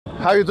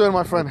How you doing,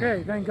 my friend?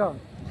 Okay, thank God.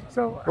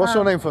 So, What's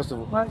your name, first of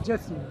all? Well,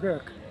 Jesse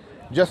Burke.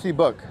 Jesse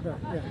Burke.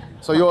 Yeah.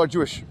 So you're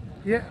Jewish?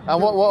 Yeah.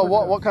 And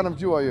what kind of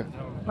Jew are you?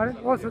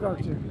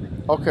 Orthodox Jew.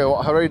 Okay,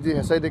 what Haredi,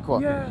 Hasidic,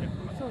 what? Yeah,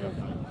 sort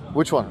of.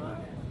 Which one?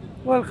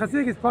 Well,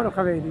 Hasidic is part of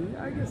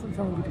Haredi. I guess I'm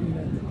somewhere between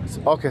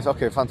that.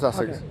 Okay,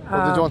 fantastic. Okay.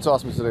 What did you want to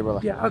ask me today,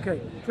 brother? Yeah,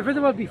 okay. So first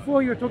of all,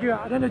 before you were talking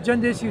about, I don't know,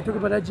 gender issue, you talk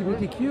about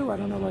LGBTQ, I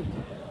don't know what,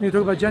 you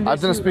talk about gender I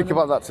didn't issues, speak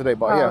about that today,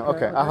 but yeah,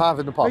 okay. I have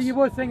in the But past. you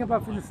were saying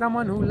about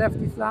someone who left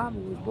Islam,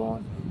 who was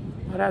born,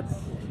 that's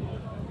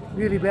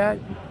really bad.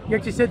 You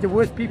actually said the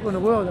worst people in the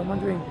world. I'm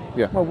wondering,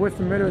 well, worse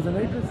than murderers and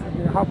rapists? I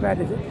mean, how bad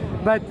is it?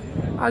 But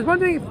I was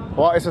wondering if...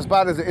 Well, it's as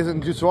bad as it is in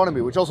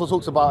Deuteronomy, which also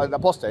talks about an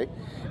apostate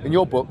in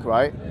your book,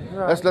 right?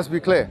 Let's be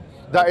clear.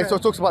 That it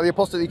talks about the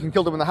apostate, you can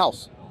kill them in the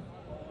house.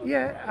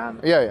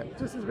 Yeah.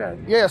 Just as bad.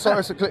 Yeah, so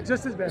it's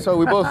just as bad. So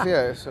we both,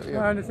 We're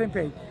on the same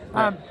page.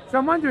 So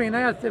I'm wondering, and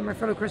I asked my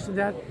fellow Christians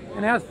that,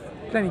 and I asked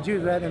plenty of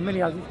Jews that, and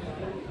many others,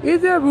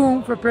 is there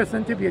room for a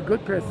person to be a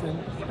good person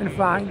and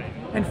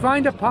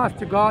find a path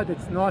to God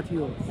that's not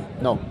yours?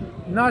 No.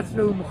 Not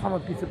through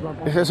Muhammad, peace be upon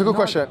him. It's a good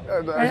question.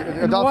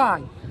 And why?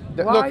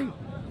 Why?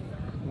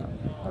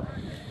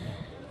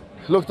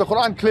 Look, the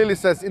Quran clearly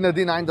says, Inna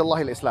dina inda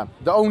Allahi al-Islam.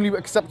 The only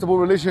acceptable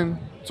religion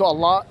to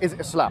Allah is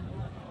Islam.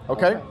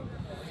 Okay?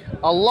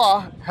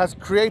 Allah has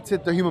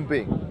created the human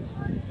being.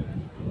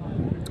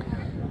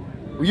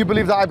 You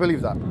believe that, I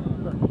believe that.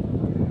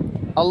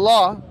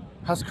 Allah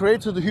has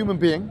created the human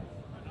being,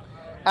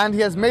 and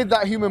He has made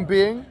that human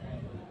being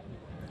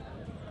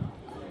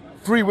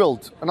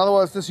free-willed. In other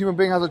words, this human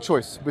being has a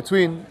choice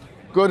between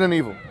good and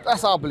evil.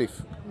 That's our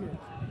belief.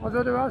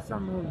 Although there are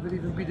some who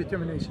believe in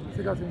predetermination.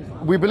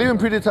 We believe in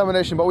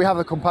predetermination, but we have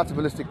a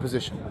compatibilistic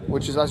position,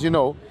 which is, as you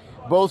know,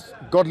 both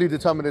godly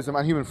determinism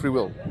and human free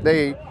will.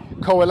 They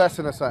coalesce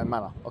in a certain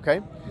manner,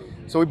 okay?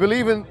 So we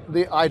believe in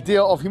the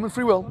idea of human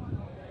free will.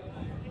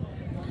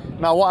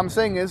 Now, what I'm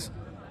saying is,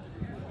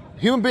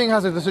 human being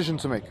has a decision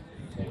to make.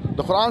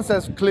 The Quran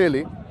says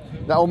clearly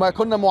that وَمَا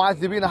كُنَّ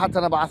مُعَذِّبِينَ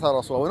حَتَّى نَبْعَثَ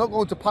رَسُولًا. We're not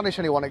going to punish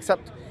anyone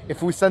except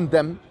if we send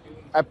them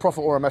a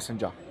prophet or a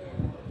messenger.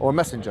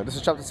 This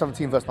is chapter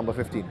 17, verse number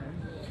 15.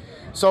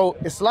 So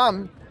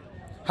Islam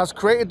has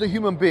created the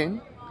human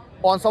being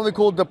on something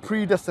called the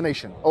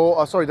predestination,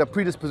 the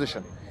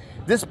predisposition.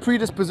 This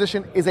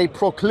predisposition is a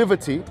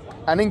proclivity,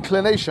 an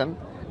inclination,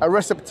 a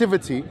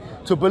receptivity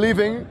to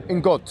believing in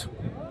God.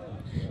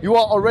 You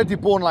are already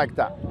born like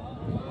that.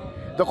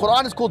 The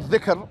Quran is called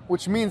dhikr,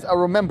 which means a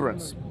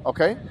remembrance,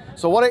 okay?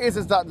 So what it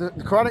is that the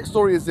Quranic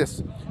story is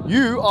this.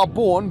 You are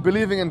born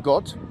believing in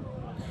God,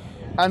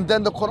 and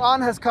then the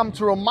Quran has come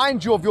to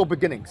remind you of your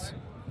beginnings.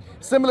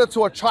 Similar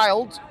to a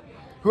child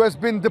who has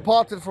been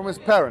departed from his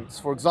parents,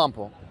 for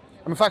example.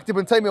 In fact,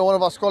 Ibn Taymiyyah, one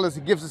of our scholars,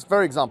 he gives this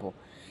very example.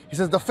 He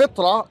says the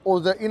fitrah,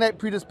 or the innate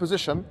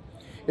predisposition,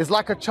 is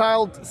like a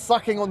child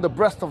sucking on the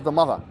breast of the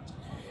mother.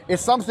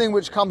 It's something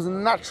which comes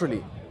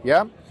naturally,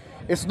 yeah?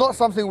 It's not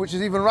something which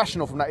is even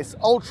rational from that. It's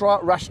ultra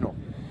rational.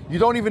 You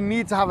don't even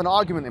need to have an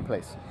argument in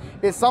place.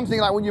 It's something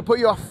like when you put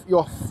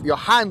your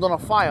hand on a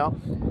fire,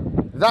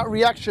 that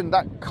reaction,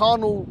 that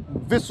carnal,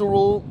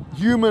 visceral,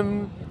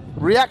 human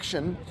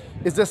reaction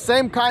is the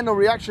same kind of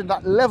reaction,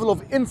 that level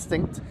of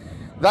instinct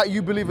that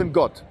you believe in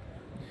God.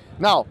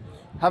 Now,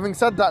 having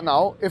said that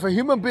now, if a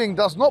human being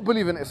does not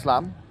believe in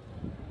Islam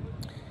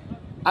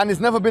and has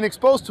never been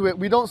exposed to it,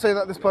 we don't say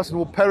that this person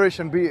will perish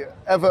and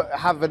ever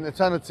have an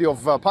eternity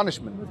of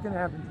punishment. What's going to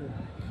happen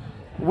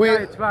to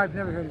him? I've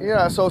never heard of it.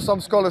 Yeah, so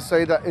some scholars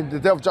say that in the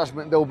Day of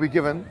Judgment they will be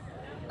given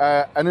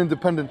an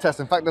independent test.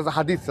 In fact, there's a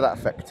hadith to that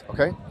effect,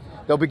 okay?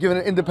 They'll be given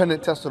an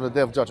independent test on the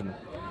Day of Judgment.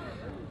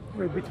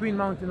 Wait, between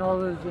Mountain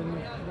Olives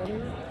and...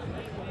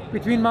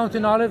 Between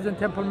Mountain Olives and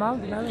Temple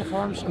Mount?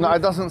 No, it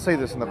doesn't say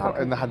this in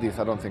the hadith,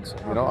 I don't think so.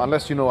 You know,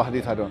 unless you know a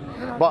hadith, I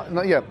don't. But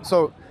no, yeah,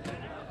 so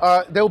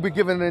they'll be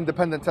given an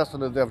independent test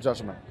on the Day of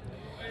Judgment.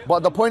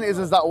 But the point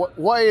is that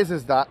what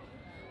is that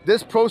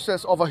this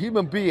process of a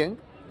human being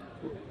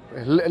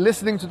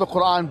listening to the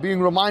Quran,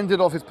 being reminded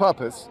of his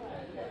purpose,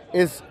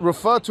 is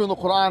referred to in the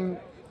Quran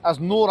as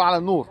nur ala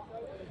nur.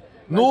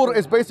 Nur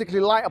is basically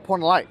light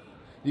upon light.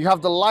 You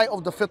have the light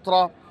of the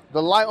fitrah,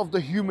 the light of the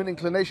human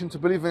inclination to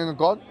believe in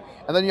God,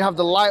 and then you have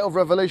the light of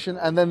revelation,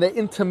 and then they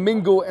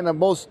intermingle in a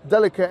most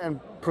delicate and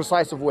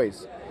precise of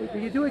ways. But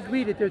you do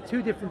agree that there are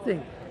two different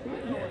things.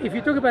 If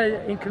you talk about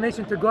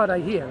inclination to God, I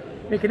hear.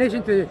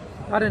 Inclination to,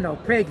 I don't know,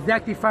 pray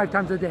exactly 5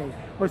 times a day,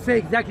 or say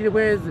exactly the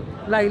words,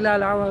 La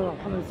ilaha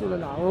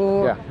illallah,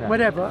 or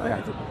whatever.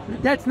 Yeah.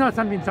 That's not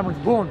something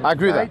someone's born with. I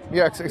agree right? that.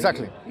 Yeah,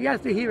 exactly. He has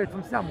to hear it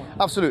from someone.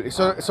 Absolutely.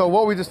 So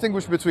what we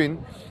distinguish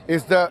between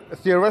is the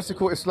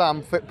theoretical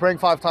Islam, praying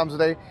 5 times a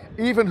day,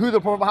 even who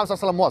the Prophet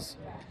Muhammad was.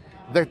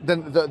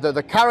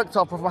 The character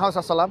of Prophet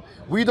Muhammad,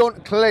 we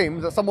don't claim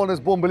that someone is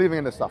born believing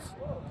in this stuff.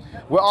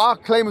 Well, our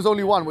claim is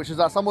only one, which is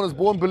that someone is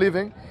born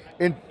believing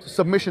in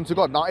submission to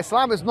God. Now,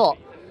 Islam is not.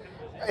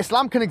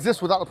 Islam can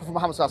exist without the Prophet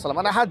Muhammad,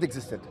 and it had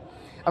existed.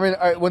 I mean,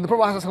 when the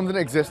Prophet Muhammad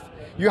didn't exist,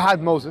 you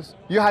had Moses,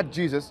 you had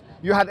Jesus,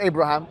 you had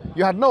Abraham,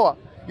 you had Noah,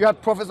 you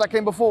had prophets that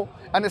came before.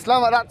 And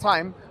Islam at that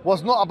time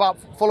was not about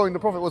following the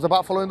Prophet, it was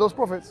about following those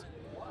prophets.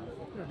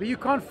 But you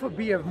can't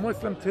be a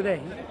Muslim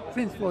today,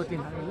 since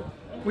 1400,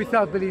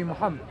 without believing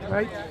Muhammad,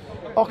 right?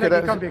 Okay,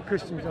 like you can't be a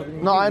Christian without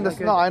believing no, I Jesus,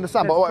 understand. No, I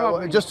understand.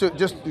 But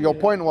just your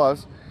point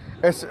was,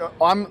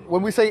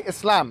 when we say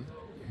Islam,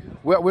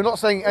 we're not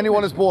saying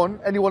anyone is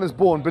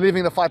born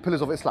believing the 5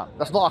 pillars of Islam.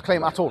 That's not our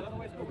claim at all.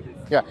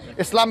 Yeah,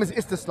 Islam is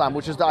Istislam,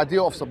 which is the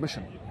idea of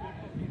submission.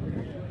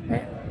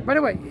 By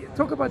the way,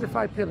 talk about the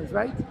 5 pillars,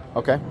 right?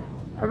 Okay.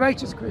 A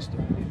righteous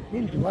Christian,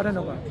 Hindu, I don't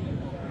know what.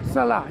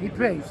 Salah, he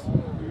prays.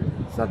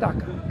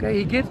 Sadaqah, okay,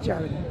 he gives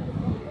charity.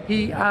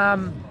 He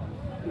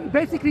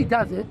basically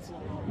does it,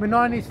 but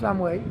not in Islam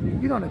way.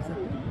 You don't accept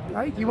it,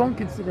 right? You won't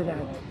consider that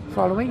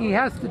following. He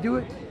has to do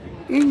it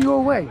in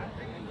your way.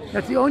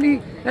 That's the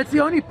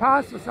only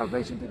path for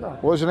salvation to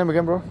God. What was your name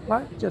again, bro?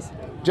 What? Jesse.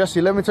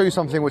 Jesse, let me tell you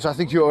something which I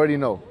think you already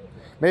know.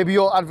 Maybe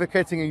you're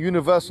advocating a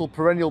universal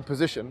perennial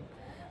position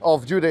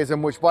of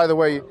Judaism, which, by the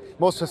way,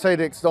 most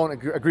Hasidics don't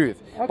agree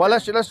with. Okay. But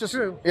let's just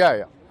True.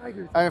 Yeah. I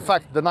agree. And in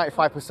fact, the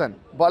 95%.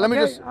 But let me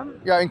just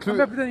include. I'm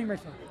representing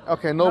myself.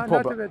 Okay, no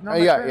problem. Not my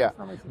parents,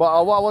 not myself.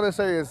 But what I want to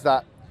say is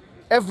that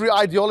every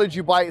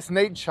ideology by its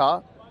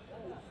nature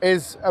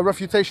is a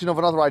refutation of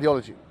another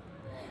ideology.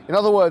 In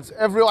other words,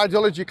 every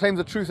ideology claims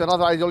a truth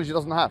another ideology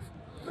doesn't have.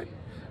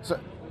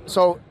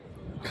 So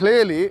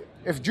clearly,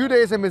 if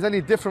Judaism is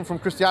any different from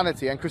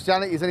Christianity and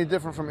Christianity is any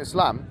different from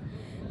Islam,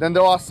 then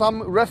there are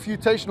some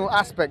refutational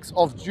aspects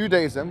of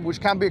Judaism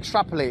which can be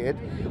extrapolated,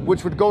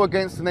 which would go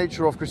against the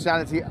nature of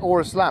Christianity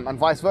or Islam and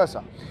vice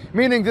versa.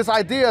 Meaning this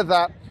idea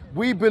that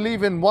we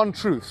believe in one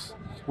truth,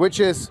 which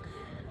is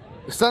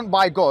sent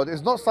by God,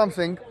 is not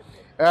something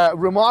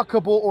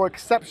remarkable or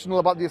exceptional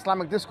about the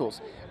Islamic discourse.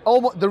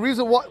 The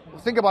reason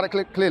think about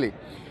it clearly.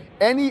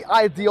 Any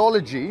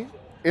ideology,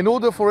 in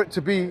order for it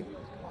to be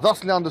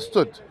thusly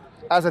understood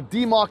as a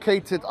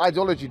demarcated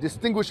ideology,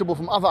 distinguishable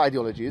from other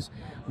ideologies,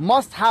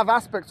 must have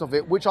aspects of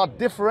it which are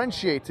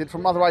differentiated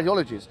from other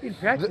ideologies. In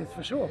practice,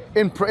 for sure.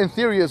 In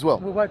theory as well.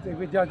 Well, what,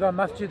 I go to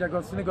masjid, I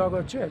go to synagogue, I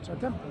go to church, or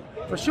temple.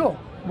 For sure.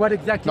 What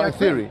exactly? No,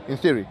 in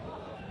theory.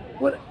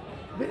 Well,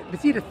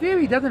 but see, the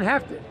theory doesn't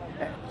have to.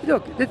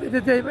 Look,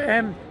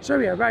 the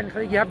Sharia, right?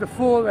 You have the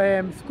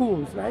 4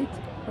 schools, right?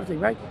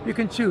 Right? You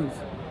can choose.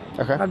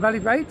 Okay.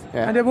 Valid, right?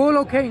 Yeah. And they're all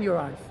okay in your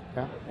eyes.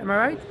 Yeah. Am I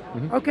right?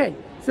 Mm-hmm. Okay.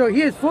 So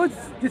here's 4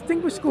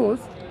 distinguished schools,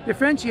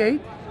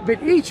 differentiate,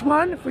 but each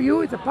one for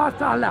you is a path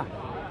to Allah.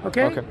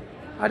 Okay? Okay.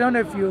 I don't know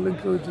if you'll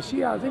include the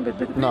Shia, I think,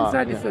 but No,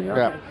 inside yeah, the Sunni. yeah,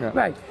 Okay. yeah.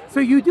 Right. So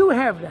you do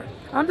have that.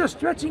 I'm just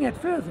stretching it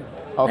further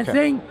and Okay.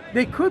 saying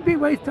there could be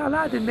ways to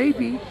Allah that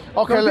maybe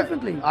go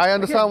differently. I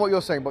understand Again, what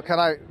you're saying, but can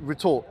I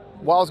retort?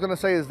 What I was going to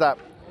say is that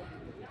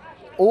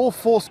all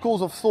 4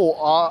 schools of thought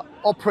are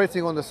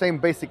operating on the same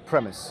basic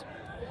premise,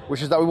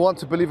 which is that we want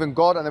to believe in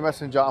God and the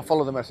Messenger and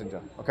follow the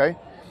Messenger. Okay?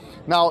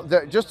 Now,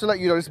 just to let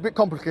you know, it's a bit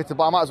complicated,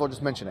 but I might as well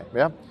just mention it.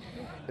 Yeah,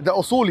 the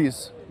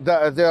Usulis,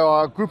 there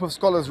are a group of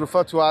scholars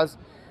referred to as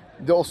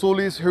the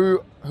Usulis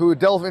who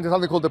delve into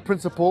something called the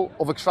principle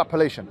of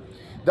extrapolation.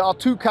 There are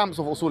 2 camps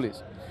of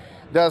Usulis.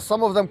 There are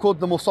some of them called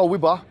the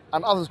Musawwibah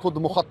and others called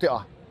the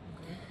Mukhatti'ah.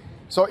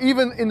 So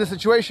even in the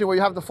situation where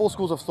you have the 4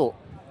 schools of thought,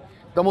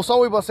 the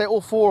Musawwibah say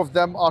all 4 of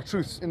them are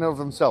truths in and of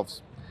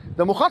themselves.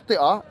 The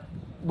Mukhatti'ah,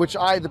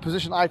 the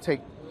position I take,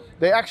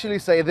 they actually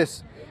say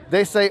this.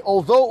 They say,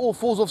 although all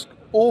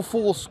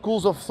 4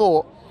 schools of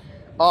thought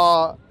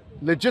are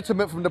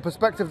legitimate from the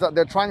perspective that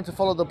they're trying to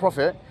follow the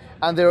Prophet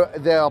and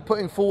they are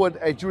putting forward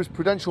a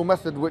jurisprudential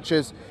method which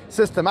is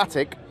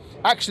systematic,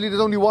 actually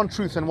there's only one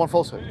truth and one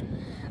falsehood.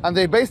 And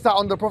they base that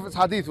on the Prophet's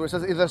hadith where it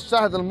says, إِذَا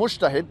اجْتَهَدَ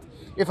الْمُجْتَهِدْ,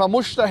 if a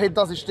mujtahid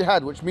does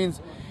ijtihad, which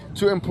means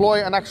to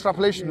employ an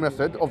extrapolation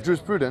method of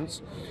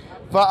jurisprudence,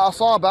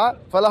 فَأَصَابَ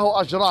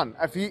فَلَهُ أَجْران.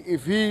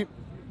 If he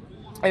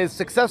is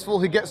successful,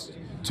 he gets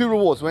 2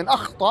 rewards. When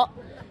أَخْطَأ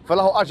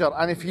فَلَهُ أَجْر.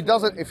 And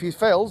if he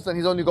fails, then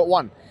he's only got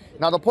 1.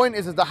 Now the point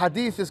is the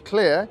hadith is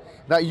clear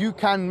that you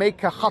can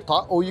make a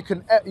khata, or you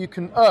can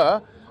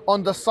err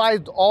on the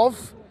side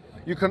of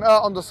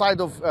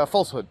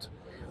falsehood.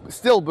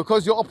 Still,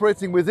 because you're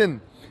operating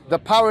within the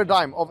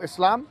paradigm of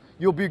Islam,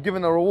 you'll be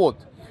given a reward.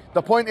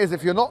 The point is,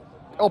 if you're not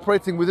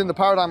operating within the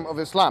paradigm of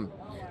Islam,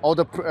 or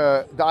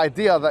the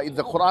idea that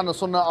the Quran and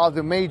Sunnah are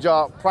the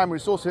major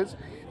primary sources,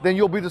 then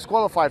you'll be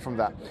disqualified from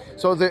that.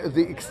 So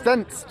the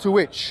extent to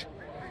which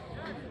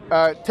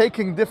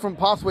taking different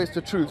pathways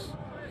to truth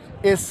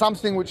is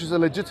something which is a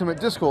legitimate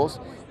discourse,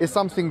 is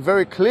something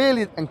very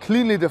clearly and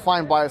cleanly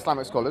defined by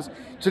Islamic scholars,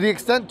 to the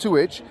extent to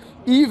which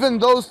even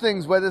those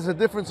things where there's a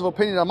difference of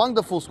opinion among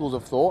the 4 schools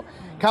of thought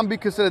can be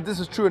considered this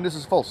is true and this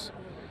is false.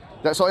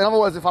 So in other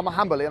words, if I'm a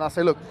Hanbali and I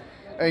say, look,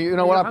 you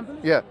know what?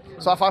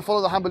 So if I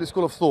follow the Hanbali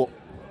school of thought,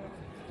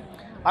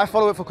 I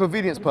follow it for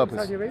convenience purpose.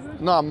 Saudi Arabia?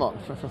 No, I'm not.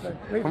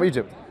 From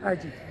Egypt.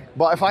 Egypt.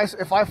 But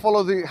if I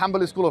follow the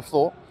Hanbali school of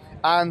thought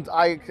and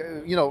I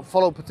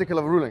follow a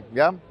particular ruling,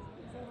 yeah?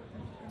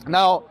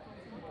 Now,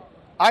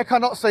 I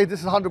cannot say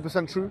this is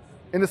 100% true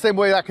in the same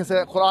way I can say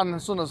that Quran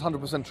and Sunnah is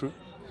 100% true.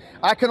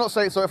 I cannot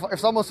say, so if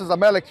someone says a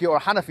Maliki or a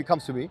Hanafi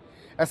comes to me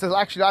and says,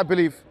 actually I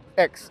believe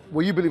X,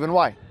 well you believe in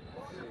Y.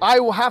 I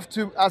will have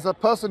to, as a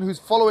person who's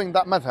following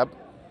that madhab,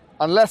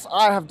 unless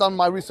I have done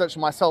my research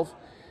myself,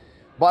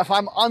 but if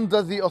I'm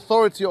under the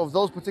authority of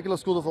those particular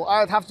schools of thought,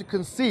 I'd have to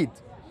concede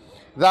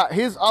that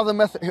his other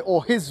method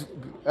or his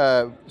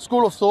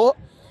school of thought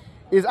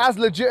is as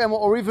legitimate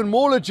or even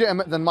more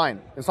legitimate than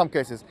mine in some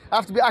cases. I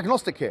have to be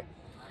agnostic here.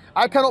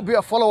 I cannot be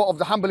a follower of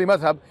the Hanbali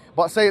madhab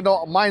but say,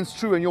 no, mine's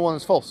true and your one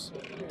is false.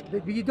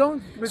 But you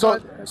don't.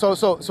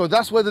 So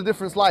that's where the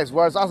difference lies.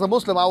 Whereas as a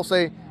Muslim, I will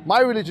say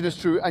my religion is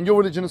true and your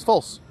religion is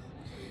false.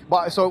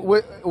 But so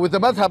with the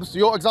madhabs,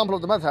 your example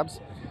of the madhabs,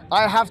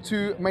 I have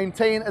to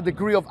maintain a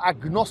degree of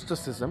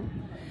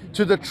agnosticism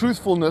to the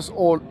truthfulness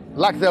or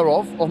lack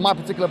thereof of my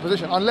particular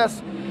position,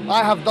 unless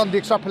I have done the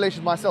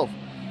extrapolation myself.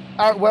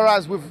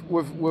 Whereas with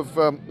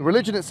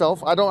religion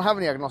itself, I don't have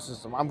any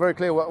agnosticism. I'm very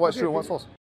clear what's true and what's false.